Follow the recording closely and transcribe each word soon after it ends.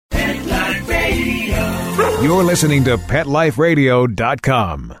You're listening to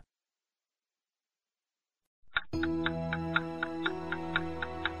PetLifeRadio.com.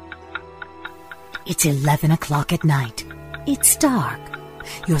 It's 11 o'clock at night. It's dark.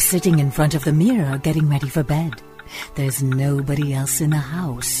 You're sitting in front of the mirror getting ready for bed. There's nobody else in the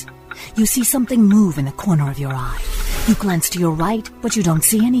house. You see something move in the corner of your eye. You glance to your right, but you don't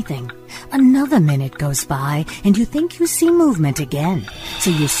see anything. Another minute goes by, and you think you see movement again.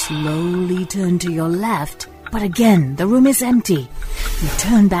 So you slowly turn to your left, but again, the room is empty. You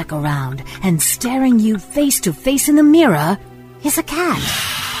turn back around, and staring you face to face in the mirror is a cat.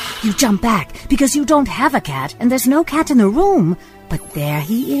 You jump back because you don't have a cat, and there's no cat in the room. But there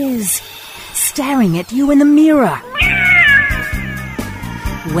he is, staring at you in the mirror.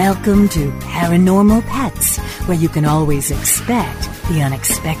 Welcome to Paranormal Pets, where you can always expect the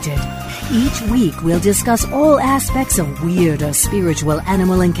unexpected. Each week, we'll discuss all aspects of weird or spiritual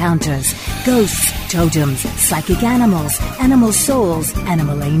animal encounters, ghosts, totems, psychic animals, animal souls,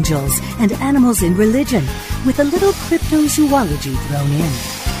 animal angels, and animals in religion, with a little cryptozoology thrown in.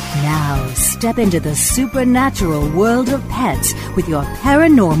 Now, step into the supernatural world of pets with your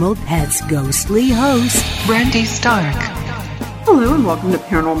Paranormal Pets ghostly host, Brandy Stark. Hello and welcome to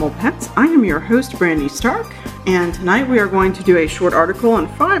Paranormal Pets. I am your host, Brandy Stark, and tonight we are going to do a short article on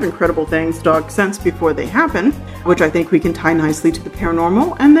 5 incredible things dogs sense before they happen, which I think we can tie nicely to the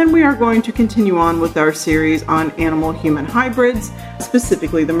paranormal, and then we are going to continue on with our series on animal-human hybrids,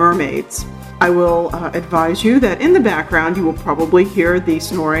 specifically the mermaids. I will advise you that in the background you will probably hear the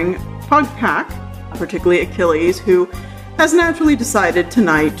snoring pug pack, particularly Achilles, who has naturally decided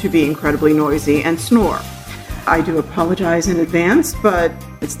tonight to be incredibly noisy and snore. I do apologize in advance, but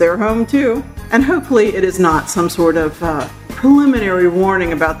it's their home too. And hopefully it is not some sort of preliminary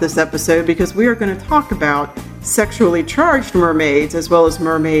warning about this episode, because we are going to talk about sexually charged mermaids as well as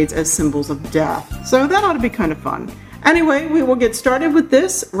mermaids as symbols of death. So that ought to be kind of fun. Anyway, we will get started with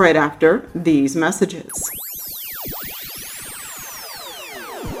this right after these messages.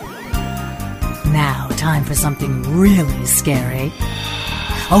 Now, time for something really scary.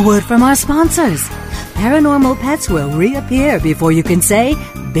 A word from our sponsors. Paranormal Pets will reappear before you can say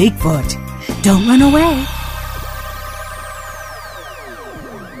Bigfoot. Don't run away.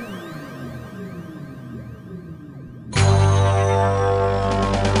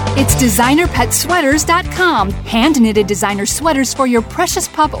 It's DesignerPetSweaters.com. Hand-knitted designer sweaters for your precious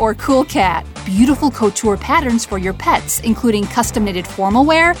pup or cool cat. Beautiful couture patterns for your pets, including custom-knitted formal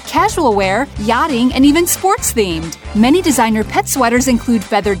wear, casual wear, yachting, and even sports-themed. Many designer pet sweaters include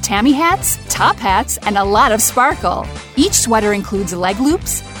feathered tammy hats, top hats, and a lot of sparkle. Each sweater includes leg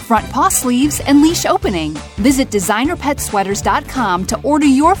loops, front paw sleeves, and leash opening. Visit DesignerPetSweaters.com to order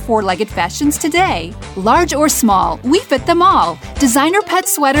your four-legged fashions today. Large or small, we fit them all.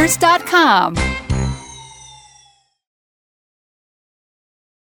 DesignerPetSweaters.com.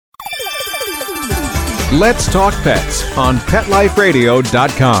 Let's Talk Pets on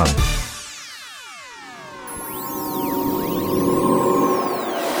PetLifeRadio.com.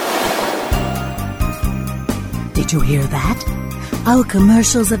 Did you hear that? Our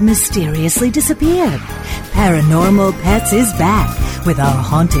commercials have mysteriously disappeared. Paranormal Pets is back with our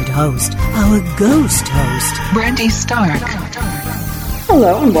haunted host, our ghost host, Brandy Stark.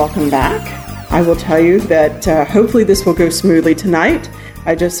 Hello and welcome back. I will tell you that hopefully this will go smoothly tonight.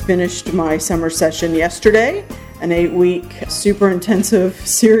 I just finished my summer session yesterday, an 8-week super intensive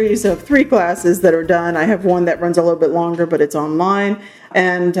series of 3 classes that are done. I have one that runs a little bit longer, but it's online.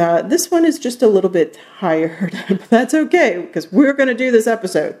 And this one is just a little bit tired, but that's okay, because we're going to do this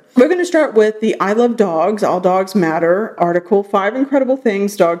episode. We're going to start with the I Love Dogs, All Dogs Matter article, 5 Incredible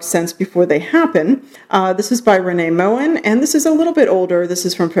Things Dogs Sense Before They Happen. This is by Renee Moen, and this is a little bit older. This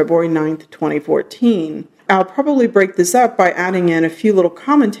is from February 9th, 2014. I'll probably break this up by adding in a few little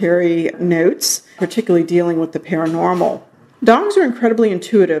commentary notes, particularly dealing with the paranormal. Dogs are incredibly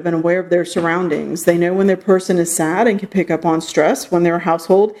intuitive and aware of their surroundings. They know when their person is sad and can pick up on stress when their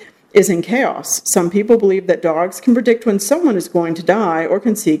household is in chaos. Some people believe that dogs can predict when someone is going to die or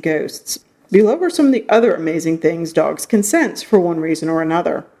can see ghosts. Below are some of the other amazing things dogs can sense for one reason or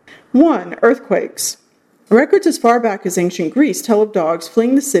another. 1. Earthquakes. Records as far back as ancient Greece tell of dogs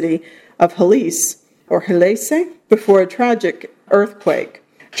fleeing the city of Hellas before a tragic earthquake.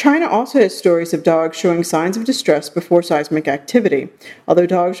 China also has stories of dogs showing signs of distress before seismic activity. Although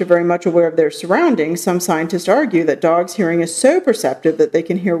dogs are very much aware of their surroundings, some scientists argue that dogs' hearing is so perceptive that they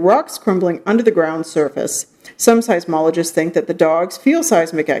can hear rocks crumbling under the ground surface. Some seismologists think that the dogs feel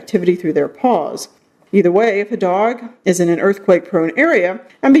seismic activity through their paws. Either way, if a dog is in an earthquake-prone area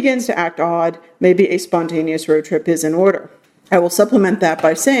and begins to act odd, maybe a spontaneous road trip is in order. I will supplement that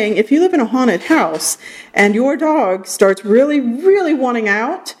by saying if you live in a haunted house and your dog starts really, really wanting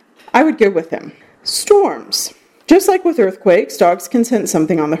out, I would go with him. Storms. Just like with earthquakes, dogs can sense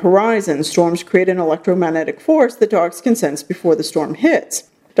something on the horizon. Storms create an electromagnetic force that dogs can sense before the storm hits.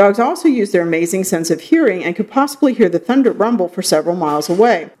 Dogs also use their amazing sense of hearing and could possibly hear the thunder rumble for several miles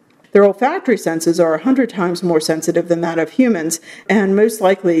away. Their olfactory senses are 100 times more sensitive than that of humans, and most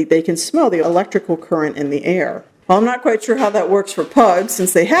likely they can smell the electrical current in the air. Well, I'm not quite sure how that works for pugs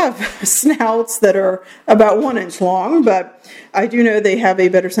since they have snouts that are about 1 inch long, but I do know they have a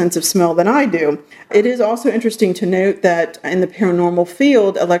better sense of smell than I do. It is also interesting to note that in the paranormal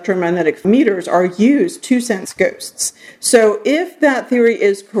field, electromagnetic meters are used to sense ghosts. So if that theory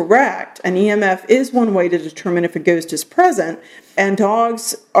is correct, an EMF is one way to determine if a ghost is present, and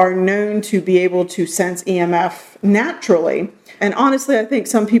dogs are known to be able to sense EMF naturally. And honestly, I think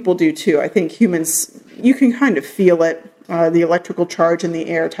some people do too. I think humans, you can kind of feel it, the electrical charge in the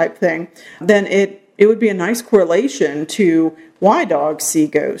air type thing. Then it would be a nice correlation to why dogs see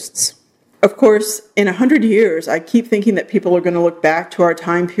ghosts. Of course, in 100 years, I keep thinking that people are going to look back to our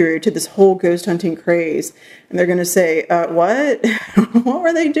time period, to this whole ghost hunting craze, and they're going to say, what? What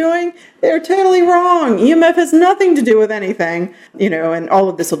were they doing? They're totally wrong. EMF has nothing to do with anything, and all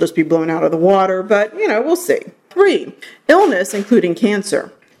of this will just be blown out of the water, but, we'll see. 3, illness, including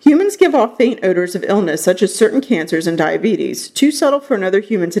cancer. Humans give off faint odors of illness, such as certain cancers and diabetes, too subtle for another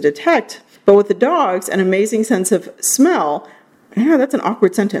human to detect, but with the dogs, an amazing sense of smell. Yeah, that's an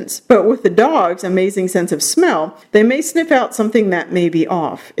awkward sentence. But with the dog's amazing sense of smell, they may sniff out something that may be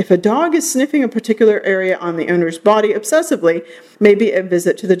off. If a dog is sniffing a particular area on the owner's body obsessively, maybe a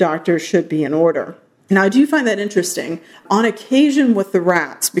visit to the doctor should be in order. Now, I do find that interesting. On occasion with the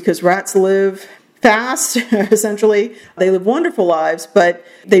rats, because rats live fast, essentially. They live wonderful lives, but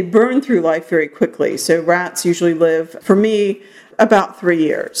they burn through life very quickly. So rats usually live, for me, about 3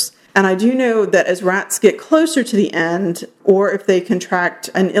 years. And I do know that as rats get closer to the end, or if they contract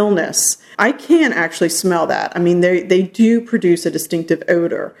an illness, I can actually smell that. I mean, they do produce a distinctive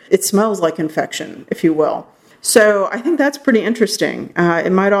odor. It smells like infection, if you will. So I think that's pretty interesting.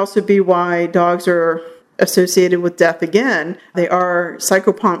 It might also be why dogs are associated with death again. They are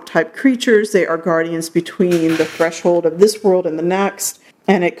psychopomp type creatures. They are guardians between the threshold of this world and the next.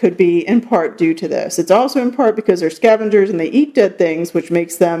 And it could be in part due to this. It's also in part because they're scavengers and they eat dead things, which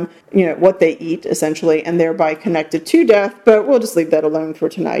makes them, what they eat, essentially, and thereby connected to death. But we'll just leave that alone for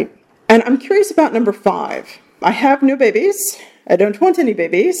tonight. And I'm curious about number 5. I have no babies. I don't want any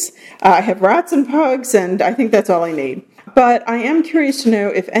babies. I have rats and pugs, and I think that's all I need. But I am curious to know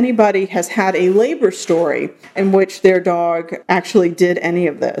if anybody has had a labor story in which their dog actually did any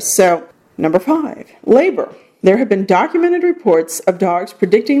of this. So, number 5, labor. There have been documented reports of dogs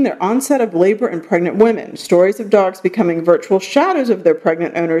predicting their onset of labor in pregnant women. Stories of dogs becoming virtual shadows of their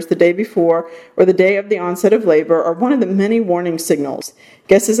pregnant owners the day before or the day of the onset of labor are one of the many warning signals.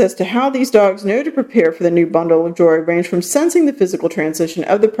 Guesses as to how these dogs know to prepare for the new bundle of joy range from sensing the physical transition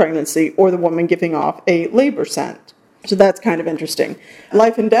of the pregnancy or the woman giving off a labor scent. So that's kind of interesting.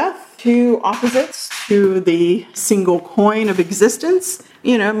 Life and death, two opposites to the single coin of existence.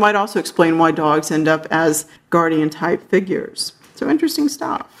 Might also explain why dogs end up as guardian-type figures. So interesting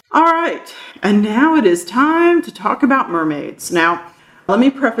stuff. All right, and now it is time to talk about mermaids. Now, let me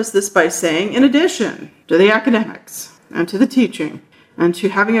preface this by saying, in addition to the academics and to the teaching and to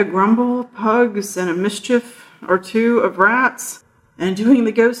having a grumble of pugs and a mischief or two of rats and doing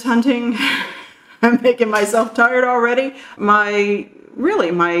the ghost hunting, I'm making myself tired already. My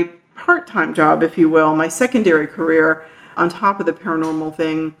part-time job, if you will, my secondary career on top of the paranormal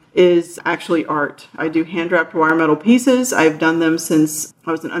thing is actually art. I do hand-wrapped wire metal pieces. I've done them since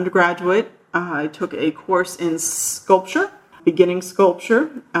I was an undergraduate. I took a course in sculpture, beginning sculpture,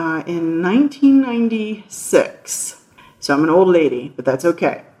 in 1996. So I'm an old lady, but that's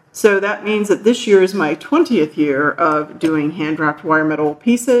okay. So that means that this year is my 20th year of doing hand-wrapped wire metal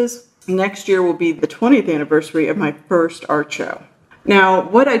pieces. Next year will be the 20th anniversary of my first art show. Now,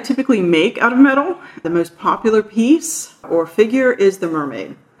 what I typically make out of metal, the most popular piece or figure is the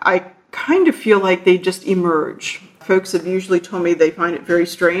mermaid. I kind of feel like they just emerge. Folks have usually told me they find it very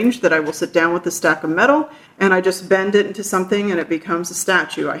strange that I will sit down with a stack of metal and I just bend it into something and it becomes a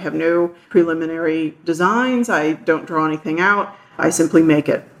statue. I have no preliminary designs. I don't draw anything out. I simply make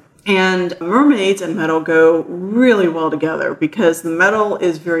it. And mermaids and metal go really well together because the metal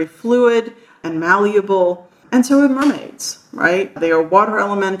is very fluid and malleable. And so are mermaids, right? They are water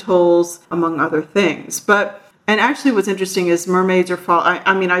elementals, among other things. And actually what's interesting is mermaids are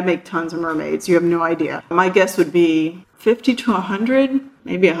I make tons of mermaids. You have no idea. My guess would be 50 to 100,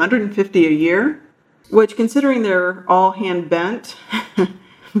 maybe 150 a year. which, considering they're all hand bent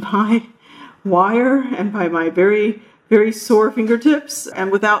by wire and by my very, very sore fingertips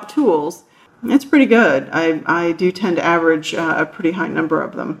and without tools, it's pretty good. I do tend to average a pretty high number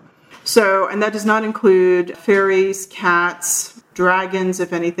of them. So, and that does not include fairies, cats, dragons,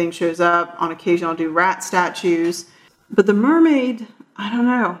 if anything shows up. On occasion, I'll do rat statues. But the mermaid, I don't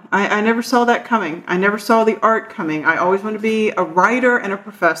know. I never saw that coming. I never saw the art coming. I always wanted to be a writer and a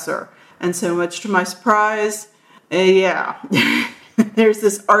professor. And so much to my surprise, yeah, there's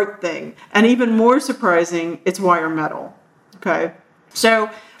this art thing. And even more surprising, it's wire metal. Okay,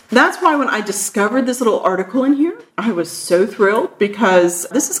 so that's why when I discovered this little article in here, I was so thrilled, because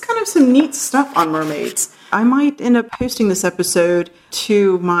this is kind of some neat stuff on mermaids. I might end up posting this episode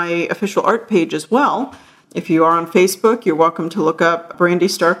to my official art page as well. If you are on Facebook, you're welcome to look up Brandy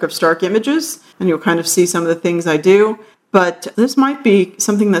Stark of Stark Images, and you'll kind of see some of the things I do. But this might be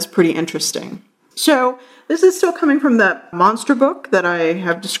something that's pretty interesting. So this is still coming from that monster book that I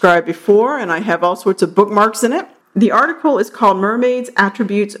have described before, and I have all sorts of bookmarks in it. The article is called Mermaids,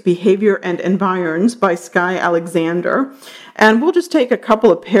 Attributes, Behavior, and Environs by Skye Alexander. And we'll just take a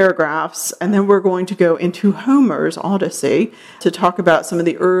couple of paragraphs, and then we're going to go into Homer's Odyssey to talk about some of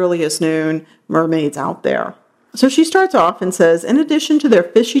the earliest known mermaids out there. So she starts off and says, in addition to their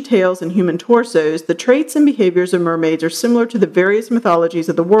fishy tails and human torsos, the traits and behaviors of mermaids are similar to the various mythologies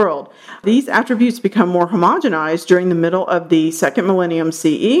of the world. These attributes become more homogenized during the middle of the 2nd millennium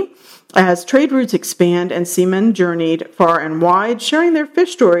CE, as trade routes expand and seamen journeyed far and wide, sharing their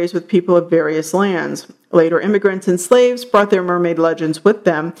fish stories with people of various lands. Later, immigrants and slaves brought their mermaid legends with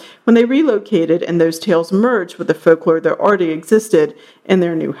them when they relocated, and those tales merged with the folklore that already existed in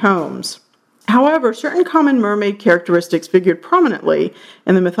their new homes. However, certain common mermaid characteristics figured prominently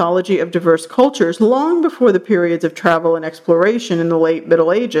in the mythology of diverse cultures long before the periods of travel and exploration in the late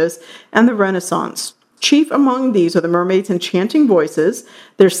Middle Ages and the Renaissance. Chief among these are the mermaid's enchanting voices,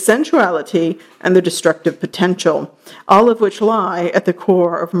 their sensuality, and their destructive potential, all of which lie at the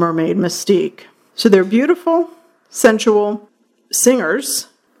core of mermaid mystique. So they're beautiful, sensual, singers,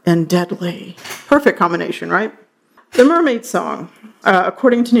 and deadly. Perfect combination, right? The mermaid song.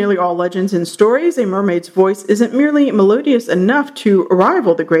 According to nearly all legends and stories, a mermaid's voice isn't merely melodious enough to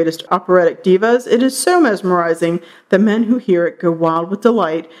rival the greatest operatic divas. It is so mesmerizing that men who hear it go wild with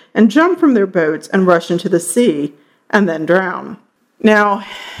delight and jump from their boats and rush into the sea and then drown. Now,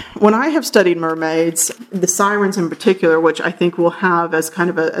 when I have studied mermaids, the sirens in particular, which I think we'll have as kind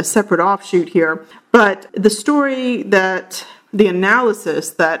of a separate offshoot here, but the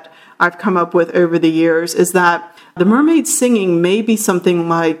analysis that I've come up with over the years is that the mermaid singing may be something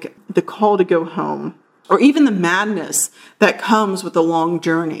like the call to go home, or even the madness that comes with a long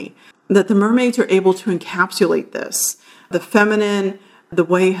journey, that the mermaids are able to encapsulate this. The feminine, the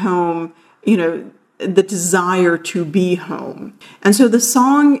way home, the desire to be home. And so the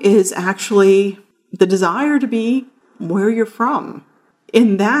song is actually the desire to be where you're from.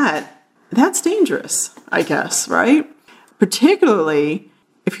 In that's dangerous, I guess, right? Particularly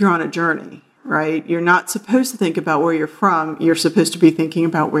if you're on a journey. Right? You're not supposed to think about where you're from. You're supposed to be thinking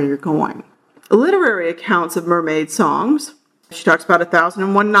about where you're going. Literary accounts of mermaid songs. She talks about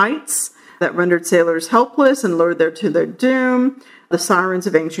 1001 nights that rendered sailors helpless and lured them to their doom. The sirens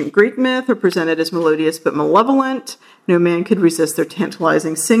of ancient Greek myth are presented as melodious but malevolent. No man could resist their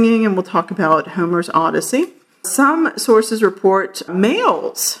tantalizing singing, and we'll talk about Homer's Odyssey. Some sources report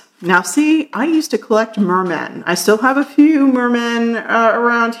males. Now, see, I used to collect mermen. I still have a few mermen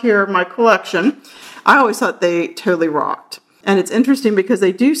around here in my collection. I always thought they totally rocked. And it's interesting because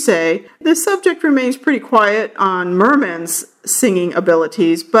they do say the subject remains pretty quiet on mermen's singing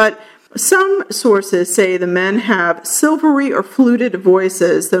abilities, but some sources say the men have silvery or fluted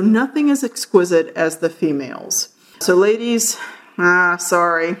voices, though nothing as exquisite as the females. So ladies,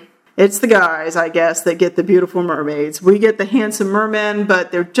 sorry. It's the guys, I guess, that get the beautiful mermaids. We get the handsome mermen,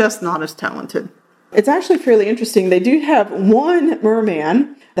 but they're just not as talented. It's actually fairly interesting. They do have one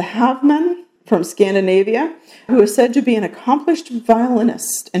merman, the Havman from Scandinavia, who is said to be an accomplished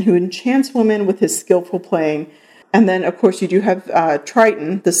violinist and who enchants women with his skillful playing. And then, of course, you do have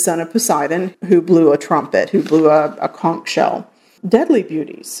Triton, the son of Poseidon, who blew a trumpet, who blew a conch shell. Deadly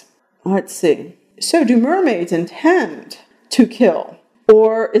beauties. Let's see. So do mermaids intend to kill?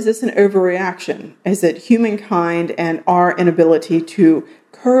 Or is this an overreaction? Is it humankind and our inability to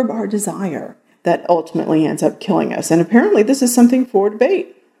curb our desire that ultimately ends up killing us? And apparently this is something for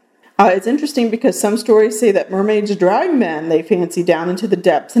debate. It's interesting because some stories say that mermaids drag men they fancy down into the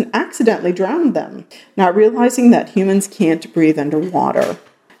depths and accidentally drown them, not realizing that humans can't breathe underwater.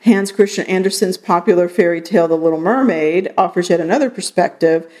 Hans Christian Andersen's popular fairy tale, The Little Mermaid, offers yet another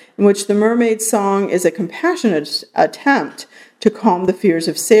perspective in which the mermaid's song is a compassionate attempt to calm the fears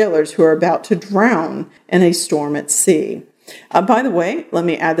of sailors who are about to drown in a storm at sea. By the way, let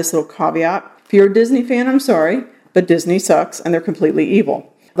me add this little caveat. If you're a Disney fan, I'm sorry, but Disney sucks and they're completely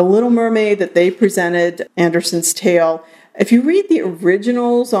evil. The Little Mermaid that they presented, Andersen's tale, if you read the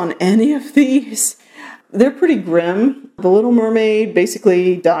originals on any of these, they're pretty grim. The Little Mermaid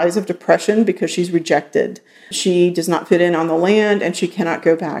basically dies of depression because she's rejected. She does not fit in on the land and she cannot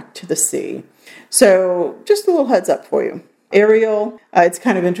go back to the sea. So just a little heads up for you. Ariel, it's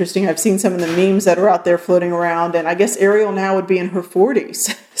kind of interesting. I've seen some of the memes that are out there floating around, and I guess Ariel now would be in her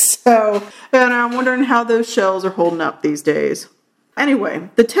 40s. So, and I'm wondering how those shells are holding up these days. Anyway,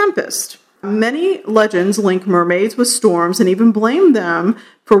 The Tempest. Many legends link mermaids with storms and even blame them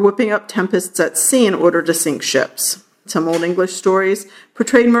for whipping up tempests at sea in order to sink ships. Some Old English stories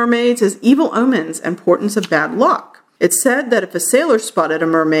portrayed mermaids as evil omens and portents of bad luck. It's said that if a sailor spotted a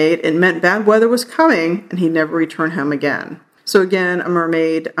mermaid, it meant bad weather was coming and he'd never return home again. So again, a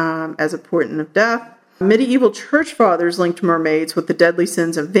mermaid as a portent of death. Medieval church fathers linked mermaids with the deadly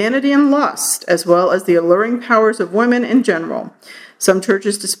sins of vanity and lust, as well as the alluring powers of women in general. Some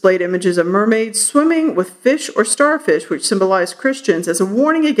churches displayed images of mermaids swimming with fish or starfish, which symbolized Christians, as a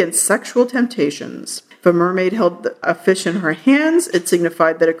warning against sexual temptations. If a mermaid held a fish in her hands, it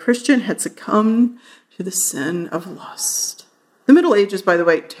signified that a Christian had succumbed to the sin of lust. The Middle Ages, by the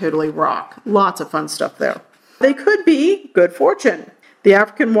way, totally rock. Lots of fun stuff there. They could be good fortune. The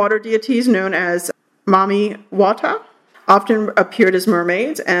African water deities known as Mami Wata often appeared as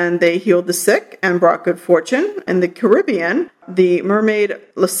mermaids, and they healed the sick and brought good fortune. In the Caribbean, the mermaid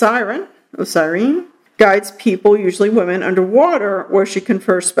Lasirene guides people, usually women, underwater, where she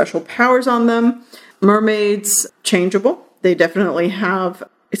confers special powers on them. Mermaids, changeable. They definitely have...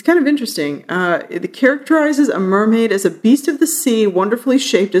 It's kind of interesting. It characterizes a mermaid as a beast of the sea, wonderfully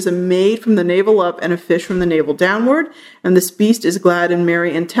shaped as a maid from the navel up and a fish from the navel downward. And this beast is glad and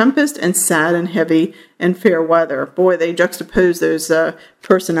merry in tempest and sad and heavy in fair weather. Boy, they juxtapose those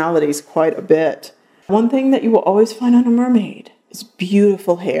personalities quite a bit. One thing that you will always find on a mermaid is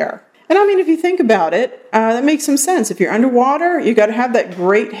beautiful hair. And I mean, if you think about it, that makes some sense. If you're underwater, you got to have that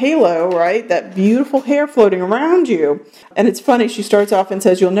great halo, right? That beautiful hair floating around you. And it's funny, she starts off and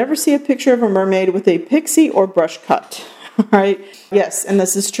says, you'll never see a picture of a mermaid with a pixie or brush cut, right? Yes, and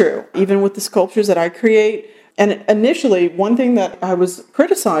this is true. Even with the sculptures that I create. And initially, one thing that I was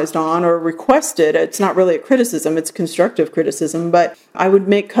criticized on or requested, it's not really a criticism, it's constructive criticism, but I would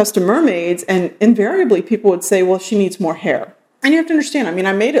make custom mermaids, and invariably people would say, well, she needs more hair. And you have to understand, I mean,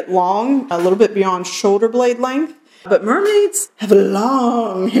 I made it long, a little bit beyond shoulder blade length, but mermaids have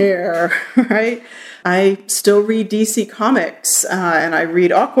long hair, right? I still read DC Comics, and I read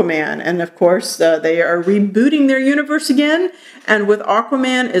Aquaman, and of course, they are rebooting their universe again, and with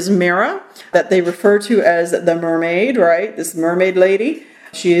Aquaman is Mera, that they refer to as the mermaid, right? This mermaid lady.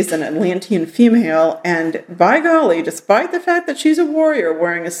 She is an Atlantean female, and by golly, despite the fact that she's a warrior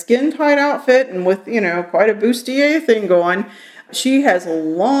wearing a skin-tight outfit and with, quite a bustier thing going, she has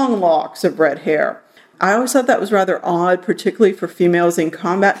long locks of red hair. I always thought that was rather odd, particularly for females in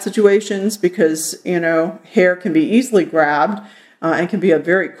combat situations, because, hair can be easily grabbed and can be a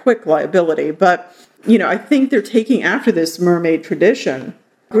very quick liability. But, I think they're taking after this mermaid tradition.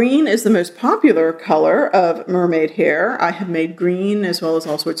 Green is the most popular color of mermaid hair. I have made green as well as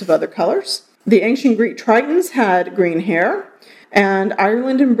all sorts of other colors. The ancient Greek Tritons had green hair, and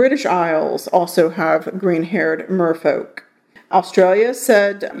Ireland and British Isles also have green-haired merfolk. Australia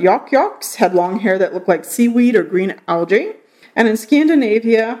said Yok-Yoks had long hair that looked like seaweed or green algae. And in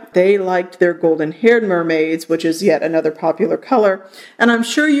Scandinavia, they liked their golden-haired mermaids, which is yet another popular color. And I'm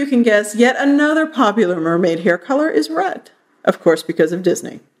sure you can guess yet another popular mermaid hair color is red. Of course, because of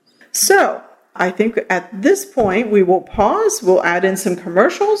Disney. So, I think at this point we will pause, we'll add in some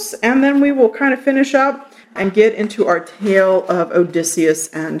commercials, and then we will kind of finish up and get into our tale of Odysseus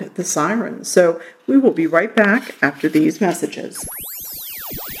and the Sirens. So, we will be right back after these messages.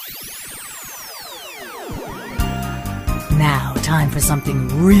 Now, time for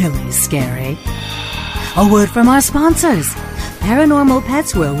something really scary. A word from our sponsors. Paranormal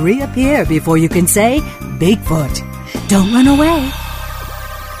pets will reappear before you can say Bigfoot. Don't run away.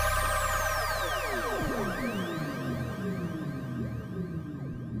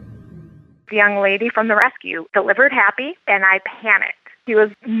 The young lady from the rescue delivered Happy, and I panicked. He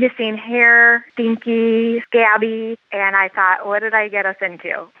was missing hair, stinky, scabby, and I thought, what did I get us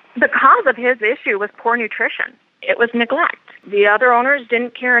into? The cause of his issue was poor nutrition. it was neglect. The other owners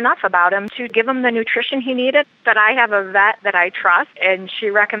didn't care enough about him to give him the nutrition he needed. But I have a vet that I trust, and she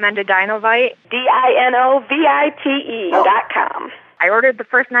recommended Dinovite. DINOVITE.com. I ordered the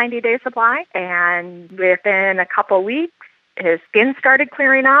first 90-day supply, and within a couple weeks, his skin started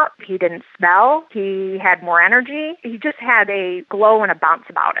clearing up. He didn't smell. He had more energy. He just had a glow and a bounce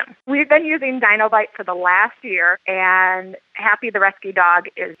about him. We've been using Dinovite for the last year, and Happy the rescue dog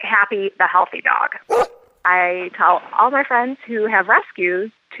is Happy the healthy dog. I tell all my friends who have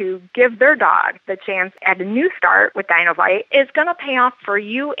rescues to give their dog the chance at a new start with Dinovite. It's going to pay off for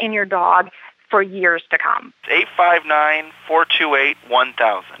you and your dog for years to come.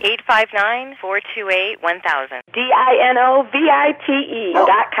 859-428-1000. 859-428-1000.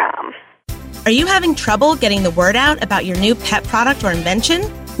 DINOVITE.com. Are you having trouble getting the word out about your new pet product or invention?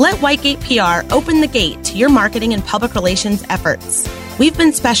 Let Whitegate PR open the gate to your marketing and public relations efforts. We've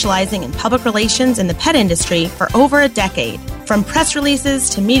been specializing in public relations in the pet industry for over a decade. From press releases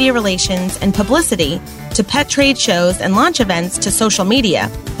to media relations and publicity to pet trade shows and launch events to social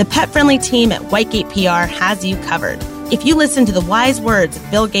media, the pet-friendly team at Whitegate PR has you covered. If you listen to the wise words of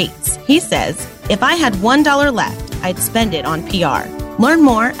Bill Gates, he says, "If I had $1 left, I'd spend it on PR." Learn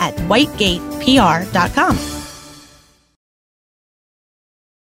more at whitegatepr.com.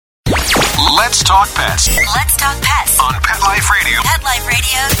 Let's talk pets Let's talk pets on Pet Life Radio. Pet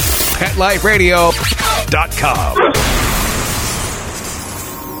Life Radio. PetLifeRadio.com.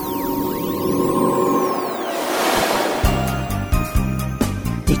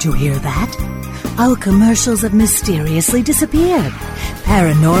 Did you hear that? Our commercials have mysteriously disappeared.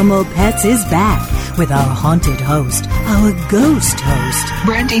 Paranormal Pets is back with our haunted host, our ghost host,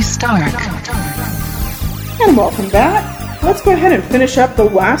 Brandy Stark. And welcome back. Let's go ahead and finish up the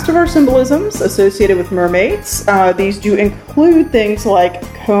last of our symbolisms associated with mermaids. These do include things like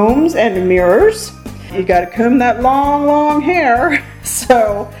combs and mirrors. You got to comb that long, long hair.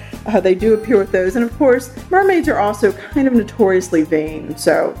 So they do appear with those. And of course, mermaids are also kind of notoriously vain.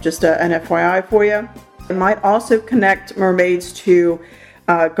 So just an FYI for you. It might also connect mermaids to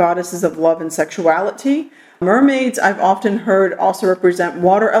goddesses of love and sexuality. Mermaids, I've often heard, also represent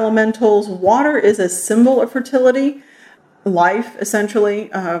water elementals. Water is a symbol of fertility. Life, essentially,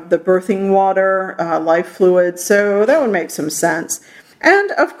 the birthing water, life fluid, so that would make some sense.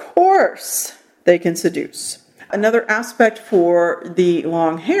 And of course, they can seduce. Another aspect for the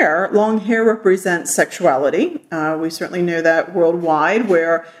long hair represents sexuality. We certainly know that worldwide,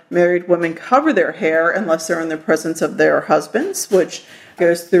 where married women cover their hair unless they're in the presence of their husbands, which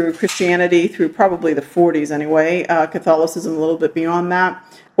goes through Christianity through probably the 40s anyway, Catholicism a little bit beyond that,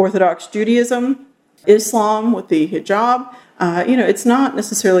 Orthodox Judaism, Islam with the hijab, it's not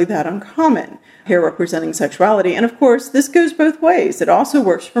necessarily that uncommon, hair representing sexuality. And of course, this goes both ways. It also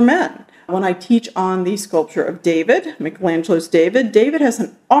works for men. When I teach on the sculpture of David, Michelangelo's David has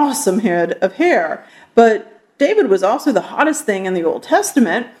an awesome head of hair. But David was also the hottest thing in the Old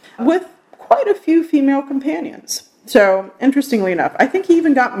Testament with quite a few female companions. So, interestingly enough, I think he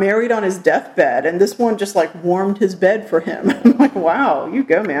even got married on his deathbed, and this one just warmed his bed for him. I'm like, wow, you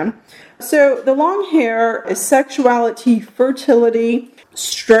go, man. So, the long hair is sexuality, fertility,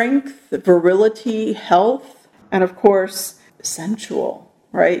 strength, virility, health, and of course, sensual,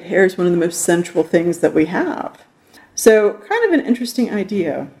 right? Hair is one of the most sensual things that we have. So, kind of an interesting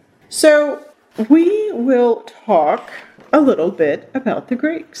idea. So, we will talk a little bit about the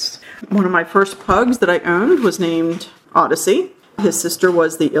Greeks. One of my first pugs that I owned was named Odyssey. His sister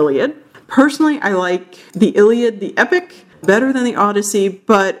was the Iliad. Personally, I like the Iliad, the epic, better than the Odyssey,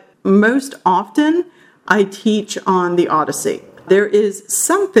 but most often I teach on the Odyssey. There is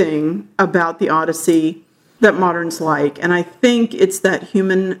something about the Odyssey that moderns like, and I think it's that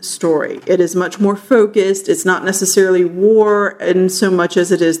human story. It is much more focused. It's not necessarily war in so much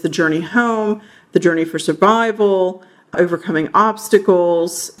as it is the journey home, the journey for survival, overcoming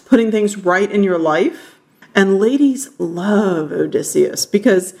obstacles, putting things right in your life. And ladies love Odysseus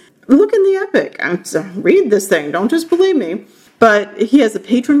because look in the epic. Read this thing. Don't just believe me. But he has a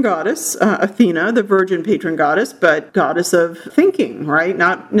patron goddess, Athena, the virgin patron goddess, but goddess of thinking, right?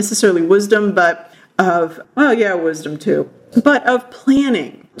 Not necessarily wisdom, but of, wisdom too, but of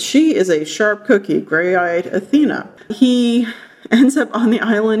planning. She is a sharp cookie, gray-eyed Athena. He ends up on the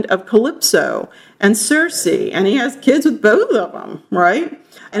island of Calypso and Circe, and he has kids with both of them, right?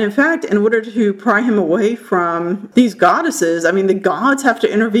 And in fact, in order to pry him away from these goddesses, the gods have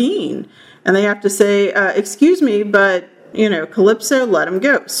to intervene, and they have to say, excuse me, but, Calypso, let him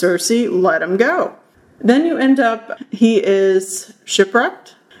go. Circe, let him go. Then you end up, he is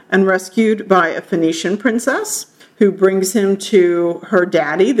shipwrecked and rescued by a Phoenician princess who brings him to her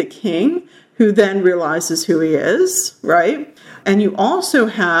daddy, the king, who then realizes who he is, right? And you also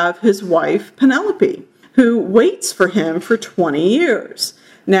have his wife, Penelope, who waits for him for 20 years.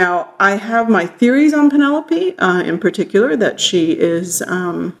 Now, I have my theories on Penelope, in particular, that she is,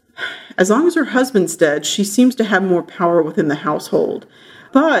 as long as her husband's dead, she seems to have more power within the household.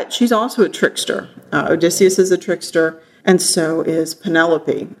 But she's also a trickster. Odysseus is a trickster, and so is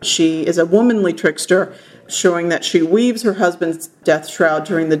Penelope. She is a womanly trickster, showing that she weaves her husband's death shroud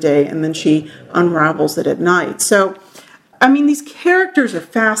during the day, and then she unravels it at night. So, I mean, these characters are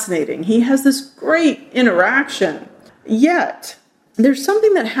fascinating. He has this great interaction. Yet, there's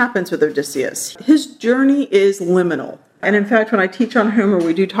something that happens with Odysseus. His journey is liminal. And in fact, when I teach on Homer,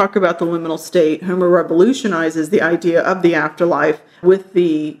 we do talk about the liminal state. Homer revolutionizes the idea of the afterlife with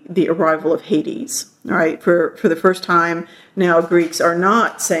the arrival of Hades. All right, for the first time, now Greeks are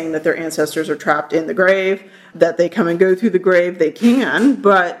not saying that their ancestors are trapped in the grave, that they come and go through the grave. They can,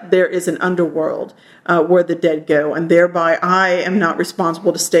 but there is an underworld where the dead go, and thereby I am not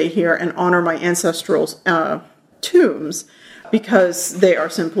responsible to stay here and honor my ancestral tombs, because they are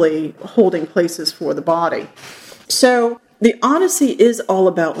simply holding places for the body. So the Odyssey is all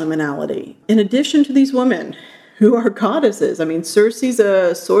about liminality. In addition to these women who are goddesses, I mean, Circe's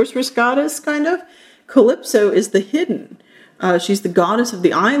a sorceress goddess, kind of. Calypso is the hidden. She's the goddess of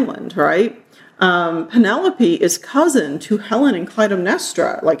the island, right? Penelope is cousin to Helen and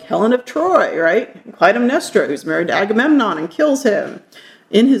Clytemnestra, like Helen of Troy, right? Clytemnestra, who's married to Agamemnon and kills him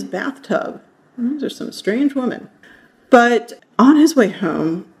in his bathtub. Those are some strange women. But on his way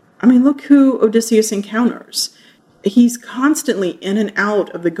home, I mean, look who Odysseus encounters. He's constantly in and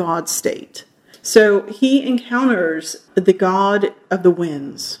out of the god state. So he encounters the god of the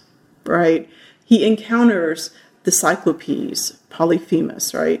winds, right? He encounters the Cyclopes,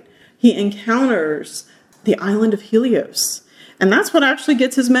 Polyphemus, right? He encounters the island of Helios. And that's what actually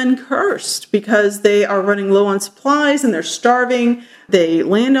gets his men cursed, because they are running low on supplies and they're starving. They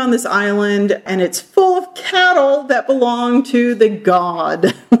land on this island and it's full of cattle that belong to the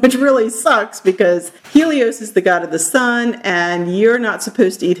god, which really sucks because Helios is the god of the sun and you're not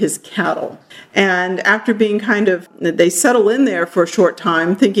supposed to eat his cattle. And after being they settle in there for a short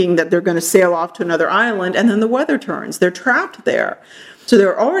time thinking that they're going to sail off to another island, and then the weather turns. They're trapped there. So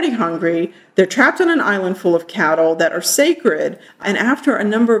they're already hungry. They're trapped on an island full of cattle that are sacred. And after a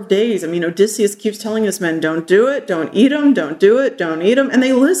number of days, I mean, Odysseus keeps telling his men, don't do it, don't eat them, don't do it, don't eat them. And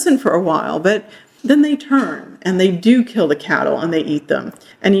they listen for a while, but then they turn and they do kill the cattle and they eat them.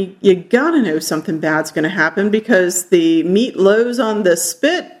 And you gotta know something bad's gonna happen, because the meat lows on the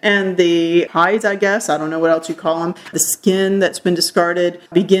spit and the hides, I guess, I don't know what else you call them, the skin that's been discarded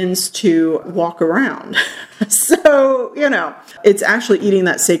begins to walk around. So, it's actually eating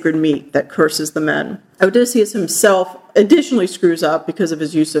that sacred meat that curses the men. Odysseus himself additionally screws up because of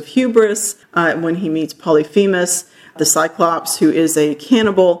his use of hubris when he meets Polyphemus, the Cyclops, who is a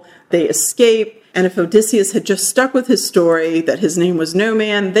cannibal. They escape. And if Odysseus had just stuck with his story that his name was No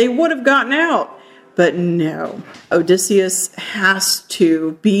Man, they would have gotten out. But no, Odysseus has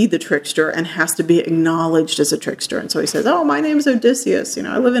to be the trickster and has to be acknowledged as a trickster. And so he says, oh, my name is Odysseus.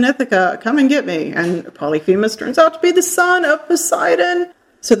 I live in Ithaca. Come and get me. And Polyphemus turns out to be the son of Poseidon.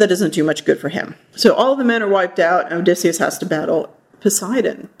 So that doesn't do much good for him. So all the men are wiped out and Odysseus has to battle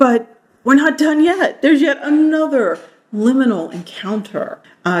Poseidon. But we're not done yet. There's yet another liminal encounter.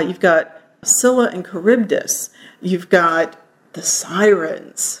 You've got Scylla and Charybdis. You've got the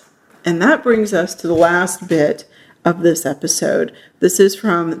sirens. And that brings us to the last bit of this episode. This is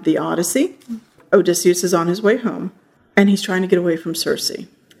from the Odyssey. Odysseus is on his way home, and he's trying to get away from Circe.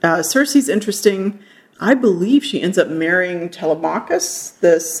 Circe's interesting. I believe she ends up marrying Telemachus,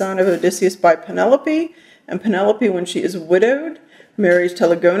 the son of Odysseus by Penelope. And Penelope, when she is widowed, marries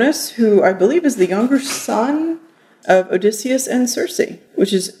Telegonus, who I believe is the younger son of Odysseus and Circe,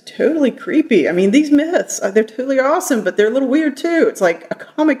 which is totally creepy. I mean, these myths, they're totally awesome, but they're a little weird too. It's like a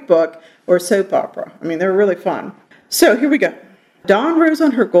comic book or a soap opera. I mean, they're really fun. So here we go. Dawn rose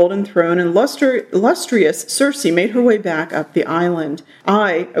on her golden throne, and illustrious Circe made her way back up the island.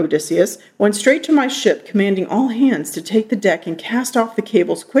 I, Odysseus, went straight to my ship, commanding all hands to take the deck and cast off the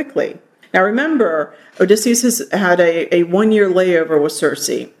cables quickly. Now remember, Odysseus has had a 1-year layover with Circe,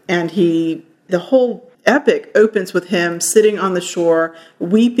 and the whole epic opens with him sitting on the shore,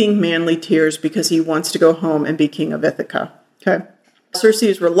 weeping manly tears because he wants to go home and be king of Ithaca. Okay. Circe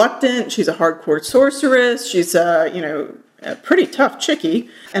is reluctant. She's a hardcore sorceress. She's a pretty tough chickie.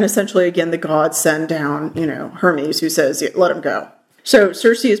 And essentially, again, the gods send down, Hermes, who says, let him go. So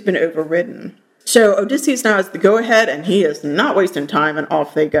Circe has been overridden. So Odysseus now has the go-ahead, and he is not wasting time, and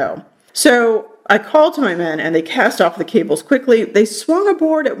off they go. So I called to my men, and they cast off the cables quickly. They swung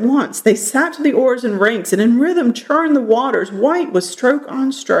aboard at once. They sat to the oars in ranks, and in rhythm churned the waters, white with stroke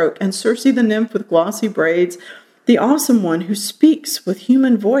on stroke, and Circe the nymph with glossy braids, the awesome one who speaks with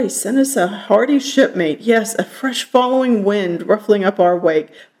human voice, sent us a hardy shipmate, yes, a fresh following wind ruffling up our wake,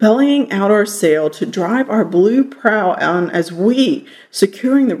 bellying out our sail to drive our blue prow on as we,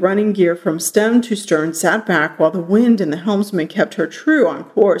 securing the running gear from stem to stern, sat back while the wind and the helmsman kept her true on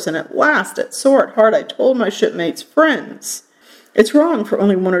course, and at last, sore at heart, I told my shipmates, friends, it's wrong for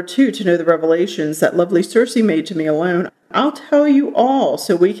only one or two to know the revelations that lovely Circe made to me alone. I'll tell you all,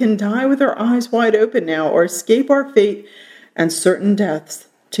 so we can die with our eyes wide open now, or escape our fate and certain deaths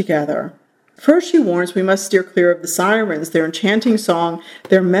together. First she warns we must steer clear of the sirens, their enchanting song,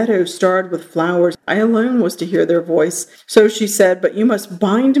 their meadow starred with flowers. I alone was to hear their voice. So she said, but you must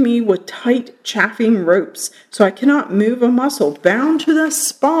bind me with tight chafing ropes, so I cannot move a muscle, bound to the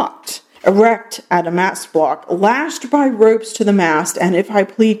spot, erect at a mast block, lashed by ropes to the mast, and if I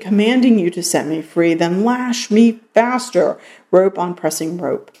plead commanding you to set me free, then lash me faster, rope on pressing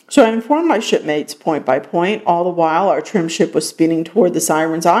rope. So I informed my shipmates point by point. All the while our trim ship was speeding toward the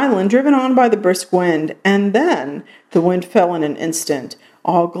Sirens' Island, driven on by the brisk wind, and then the wind fell in an instant,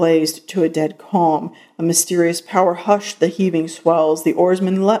 all glazed to a dead calm. A mysterious power hushed the heaving swells. The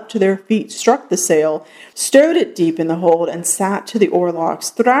oarsmen leapt to their feet, struck the sail, stowed it deep in the hold, and sat to the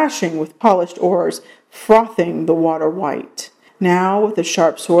oarlocks, thrashing with polished oars, frothing the water white. Now, with a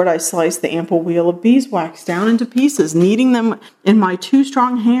sharp sword, I sliced the ample wheel of beeswax down into pieces, kneading them in my two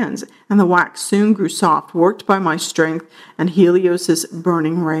strong hands, and the wax soon grew soft, worked by my strength and Helios's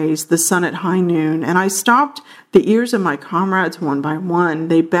burning rays, the sun at high noon, and I stopped the ears of my comrades one by one.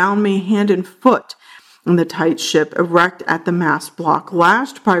 They bound me hand and foot in the tight ship, erect at the mast block,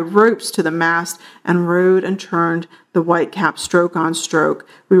 lashed by ropes to the mast, and rowed and turned the white cap stroke on stroke.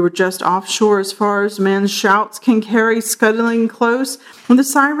 We were just offshore as far as man's shouts can carry, scuttling close, when the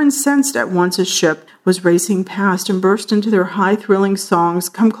sirens sensed at once a ship was racing past and burst into their high-thrilling songs.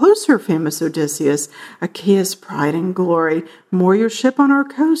 Come closer, famous Odysseus, Achaea's pride and glory. Moor your ship on our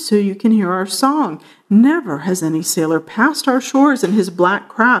coast so you can hear our song. Never has any sailor passed our shores in his black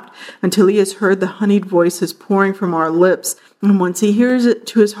craft until he has heard the honeyed voices pouring from our lips. And once he hears it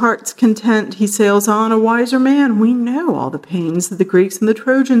to his heart's content, he sails on a wiser man. We know all the pains that the Greeks and the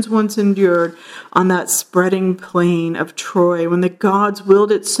Trojans once endured on that spreading plain of Troy when the gods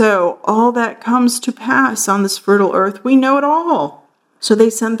willed it so. All that comes to pass on this fertile earth, we know it all. So they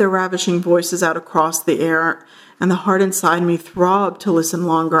sent their ravishing voices out across the air, and the heart inside me throbbed to listen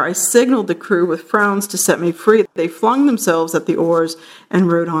longer. I signaled the crew with frowns to set me free. They flung themselves at the oars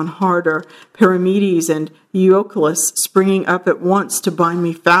and rowed on harder, Perimedes and Eucolus springing up at once to bind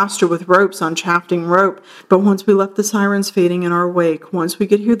me faster with ropes on shafting rope. But once we left the sirens fading in our wake, once we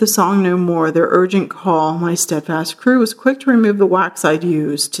could hear the song no more, their urgent call, my steadfast crew was quick to remove the wax I'd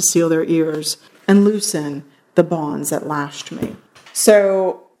used to seal their ears and loosen the bonds that lashed me.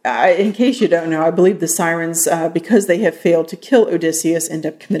 So, in case you don't know, I believe the sirens, because they have failed to kill Odysseus, end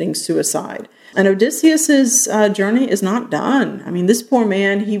up committing suicide. And Odysseus's journey is not done. I mean, this poor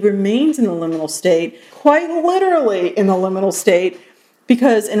man, he remains in the liminal state, quite literally in the liminal state,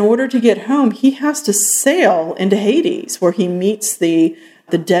 because in order to get home, he has to sail into Hades, where he meets the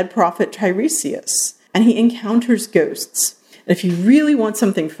dead prophet Tiresias, and he encounters ghosts. And if you really want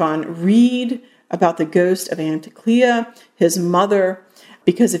something fun, read about the ghost of Anticlea, his mother,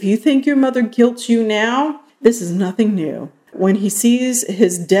 because if you think your mother guilts you now, this is nothing new. When he sees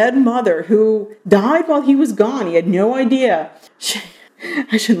his dead mother, who died while he was gone, he had no idea.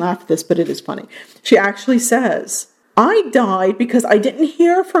 I shouldn't laugh at this, but it is funny. She actually says, I died because I didn't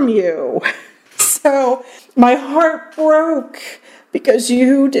hear from you. So my heart broke because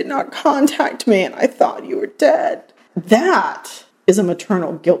you did not contact me and I thought you were dead. That is a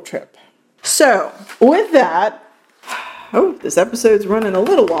maternal guilt trip. So with that, this episode's running a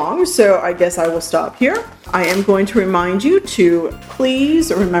little long, so I guess I will stop here. I am going to remind you to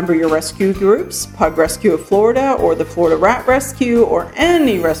please remember your rescue groups, Pug Rescue of Florida or the Florida Rat Rescue or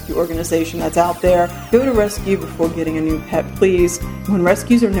any rescue organization that's out there. Go to rescue before getting a new pet, please. When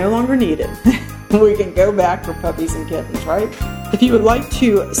rescues are no longer needed, we can go back for puppies and kittens, right? If you would like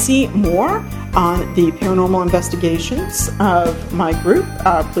to see more on the paranormal investigations of my group,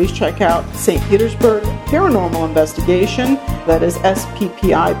 please check out St. Petersburg Paranormal Investigation. That is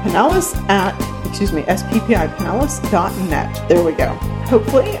SPPI Pinellas SPPIPinellas.net. There we go.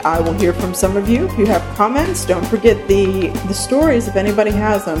 Hopefully, I will hear from some of you. If you have comments, don't forget the stories, if anybody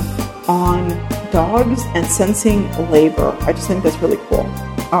has them, on dogs and sensing labor. I just think that's really cool.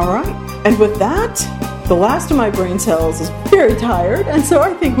 All right. And with that, the last of my brain cells is very tired, and so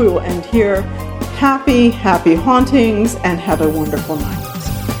I think we will end here. happy hauntings, and have a wonderful night.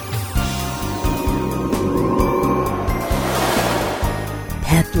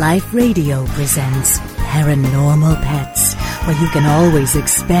 Pet Life Radio presents Paranormal Pets, where you can always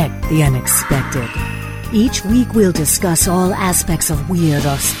expect the unexpected. Each week we'll discuss all aspects of weird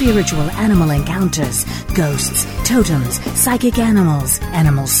or spiritual animal encounters, ghosts, totems, psychic animals,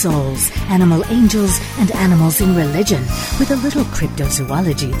 animal souls, animal angels, and animals in religion, with a little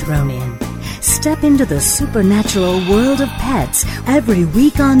cryptozoology thrown in. Step into the supernatural world of pets every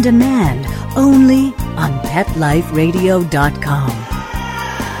week on demand, only on PetLifeRadio.com.